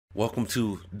Welcome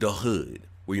to the hood,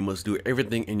 where you must do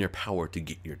everything in your power to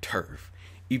get your turf.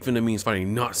 Even if it means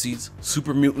fighting Nazis,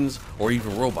 super mutants, or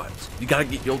even robots. You gotta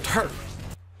get your turf.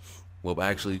 Well,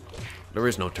 actually, there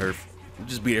is no turf. You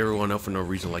just beat everyone up for no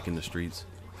reason like in the streets.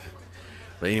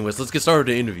 But anyways, let's get started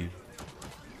with the interview.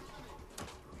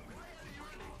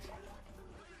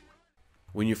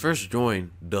 When you first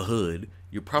join the hood,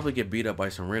 you'll probably get beat up by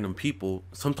some random people,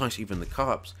 sometimes even the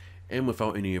cops, and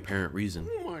without any apparent reason.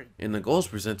 And the goals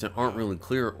presented aren't really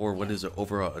clear or what is the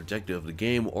overall objective of the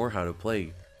game or how to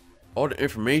play. All the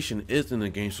information is in the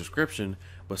game's description,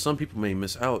 but some people may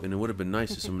miss out, and it would have been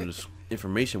nice if some of this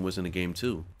information was in the game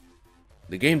too.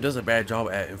 The game does a bad job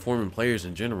at informing players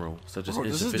in general, such as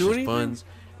insufficient funds,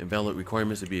 invalid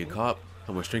requirements to be a cop,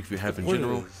 how much strength you have in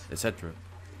general, etc.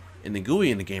 And the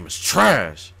GUI in the game is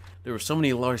trash. There were so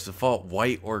many large default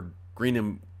white or green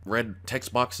and red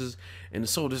text boxes, and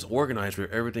it's so disorganized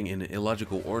with everything in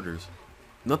illogical orders.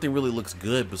 Nothing really looks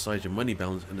good besides your money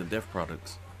balance and the dev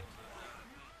products.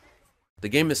 The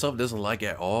game itself doesn't lag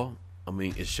at all. I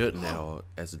mean, it shouldn't at all,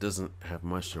 as it doesn't have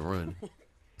much to run.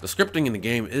 The scripting in the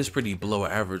game is pretty below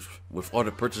average, with all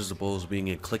the purchasables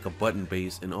being a click a button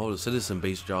based, and all the citizen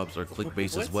based jobs are click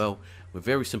based as well, with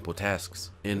very simple tasks,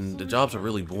 and the jobs are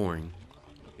really boring.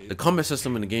 The combat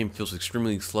system in the game feels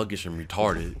extremely sluggish and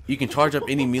retarded. You can charge up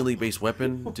any melee based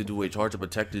weapon to do a charge up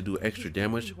attack to do extra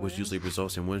damage, which usually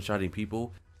results in one-shotting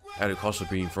people at a cost of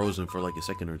being frozen for like a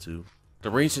second or two. The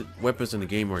ranged weapons in the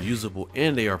game are usable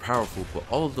and they are powerful, but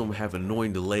all of them have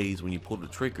annoying delays when you pull the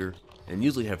trigger and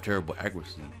usually have terrible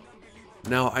accuracy.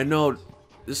 Now, I know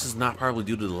this is not probably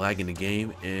due to the lag in the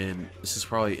game, and this is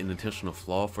probably an intentional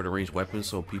flaw for the ranged weapons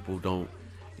so people don't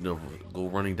go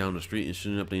running down the street and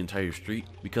shooting up the entire street,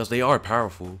 because they are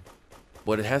powerful.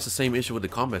 But it has the same issue with the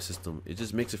combat system. It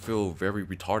just makes it feel very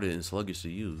retarded and sluggish to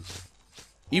use.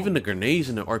 Even the grenades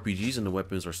and the RPGs and the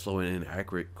weapons are slow and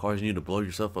inaccurate, causing you to blow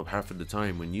yourself up half of the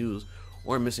time when used,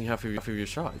 or missing half of your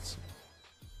shots.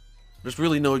 There's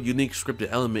really no unique scripted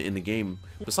element in the game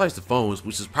besides the phones,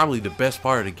 which is probably the best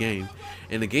part of the game,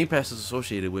 and the Game Pass is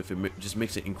associated with it just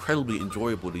makes it incredibly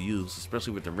enjoyable to use,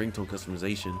 especially with the ringtone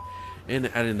customization and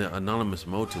adding the anonymous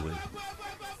mode to it.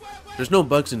 There's no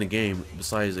bugs in the game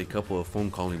besides a couple of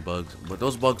phone calling bugs, but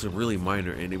those bugs are really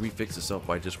minor and it refixes itself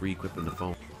by just re-equipping the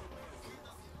phone.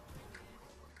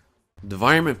 The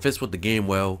environment fits with the game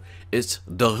well. It's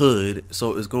the hood,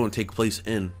 so it's going to take place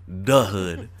in the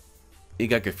hood. You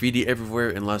got graffiti everywhere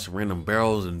and lots of random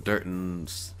barrels and dirt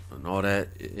and all that.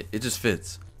 It just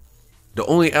fits. The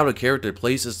only out of character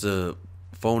place is the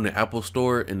phone at Apple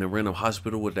store and the random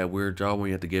hospital with that weird job where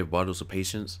you have to give bottles to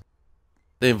patients.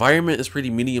 The environment is pretty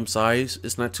medium sized.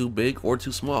 It's not too big or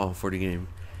too small for the game.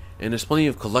 And there's plenty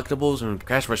of collectibles and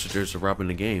cash registers to rob in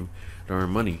the game to earn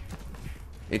money.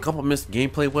 It complements the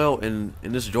gameplay well and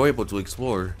it's enjoyable to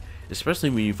explore, especially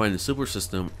when you find the super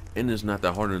system and it's not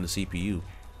that hard on the CPU.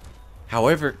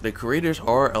 However, the creators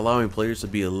are allowing players to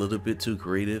be a little bit too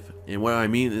creative, and what I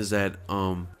mean is that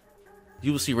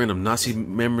you will see random Nazi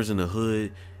members in the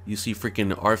hood, you see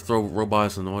freaking Arthro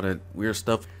robots and all that weird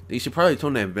stuff. They should probably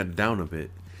tone that down a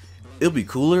bit. It'll be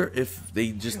cooler if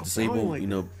they just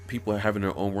disable, people having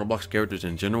their own Roblox characters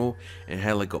in general and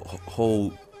had like a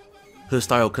whole hood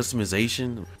style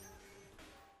customization.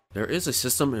 There is a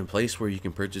system in place where you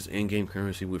can purchase in-game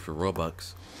currency with your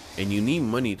Robux, and you need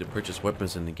money to purchase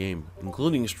weapons in the game,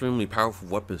 including extremely powerful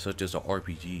weapons such as the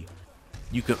RPG.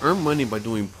 You can earn money by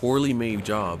doing poorly made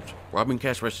jobs, robbing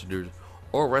cash registers,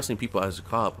 or arresting people as a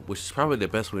cop, which is probably the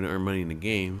best way to earn money in the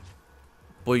game,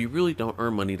 but you really don't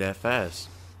earn money that fast.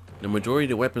 The majority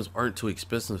of the weapons aren't too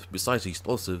expensive besides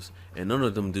explosives, and none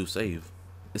of them do save.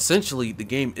 Essentially, the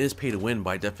game is pay to win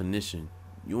by definition.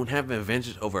 You won't have an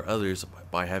advantage over others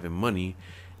by having money,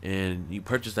 and you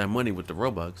purchase that money with the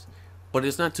Robux, but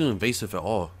it's not too invasive at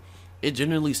all. It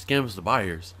generally scams the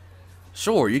buyers.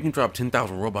 Sure, you can drop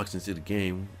 10,000 Robux into the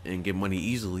game and get money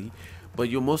easily, but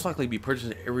you'll most likely be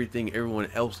purchasing everything everyone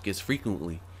else gets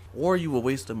frequently, or you will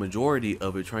waste the majority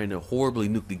of it trying to horribly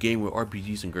nuke the game with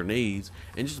RPGs and grenades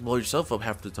and just blow yourself up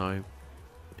half the time.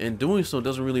 And doing so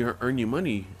doesn't really earn you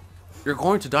money. You're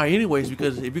going to die anyways,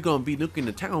 because if you're going to be nuking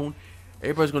the town,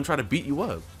 everybody's going to try to beat you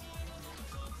up.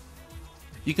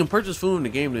 You can purchase food in the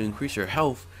game to increase your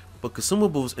health, but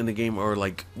consumables in the game are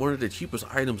like one of the cheapest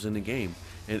items in the game,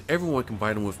 and everyone can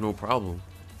buy them with no problem.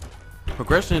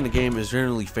 Progression in the game is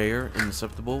generally fair and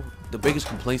acceptable. The biggest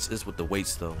complaints is with the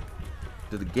weights though.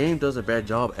 The game does a bad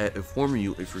job at informing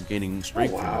you if you're gaining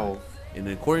strength. And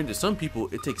according to some people,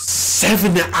 it takes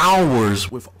 7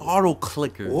 hours with auto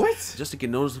clicker just to get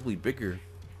noticeably bigger.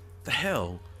 The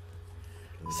hell?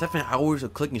 7 hours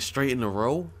of clicking straight in a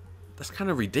row? That's kind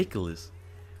of ridiculous.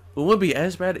 It wouldn't be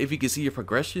as bad if you could see your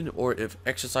progression or if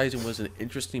exercising was an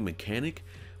interesting mechanic,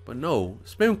 but no,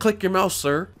 spam click your mouse,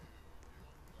 sir.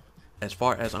 As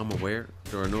far as I'm aware,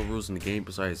 there are no rules in the game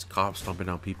besides cops stomping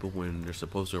down people when they're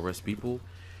supposed to arrest people,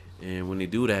 and when they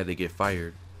do that, they get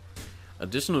fired.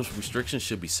 Additional restrictions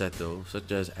should be set though,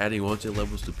 such as adding wanted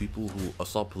levels to people who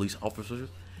assault police officers,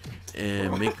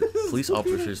 and make police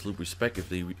officers lose respect if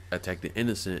they attack the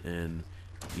innocent, and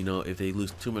you know, if they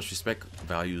lose too much respect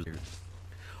values.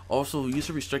 Also, you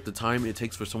should restrict the time it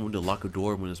takes for someone to lock a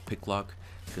door when it's pick lock,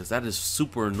 because that is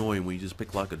super annoying when you just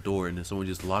pick lock a door and then someone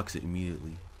just locks it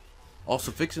immediately.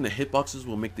 Also, fixing the hitboxes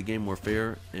will make the game more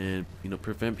fair and, you know,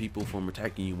 prevent people from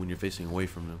attacking you when you're facing away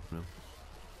from them.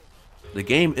 The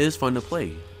game is fun to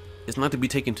play. It's not to be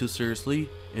taken too seriously,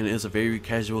 and it is a very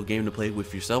casual game to play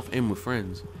with yourself and with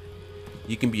friends.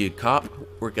 You can be a cop,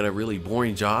 work at a really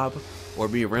boring job, or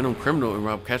be a random criminal and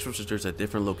rob cash registers at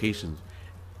different locations.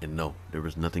 And no, there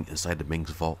was nothing inside the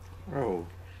bank's vault. Bro.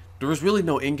 There was really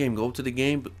no in-game goal to the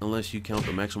game unless you count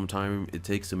the maximum time it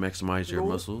takes to maximize your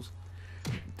muscles.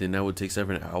 Then that would take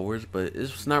 7 hours, but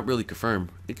it's not really confirmed.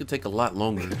 It could take a lot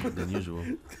longer than usual.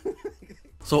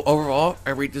 So overall,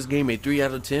 I rate this game a 3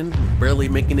 out of 10, barely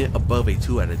making it above a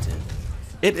 2 out of 10.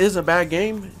 It is a bad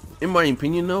game. In my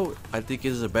opinion though, I think it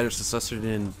is a better successor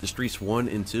than The Streets 1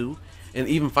 and 2, and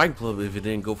even Fight Club if it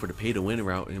didn't go for the pay to win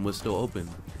route and was still open.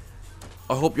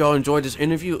 I hope y'all enjoyed this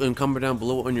interview, and comment down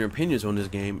below on your opinions on this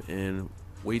game and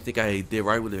what you think I did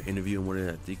right with the interview and what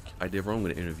I think I did wrong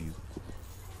with the interview.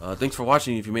 Thanks for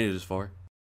watching if you made it this far.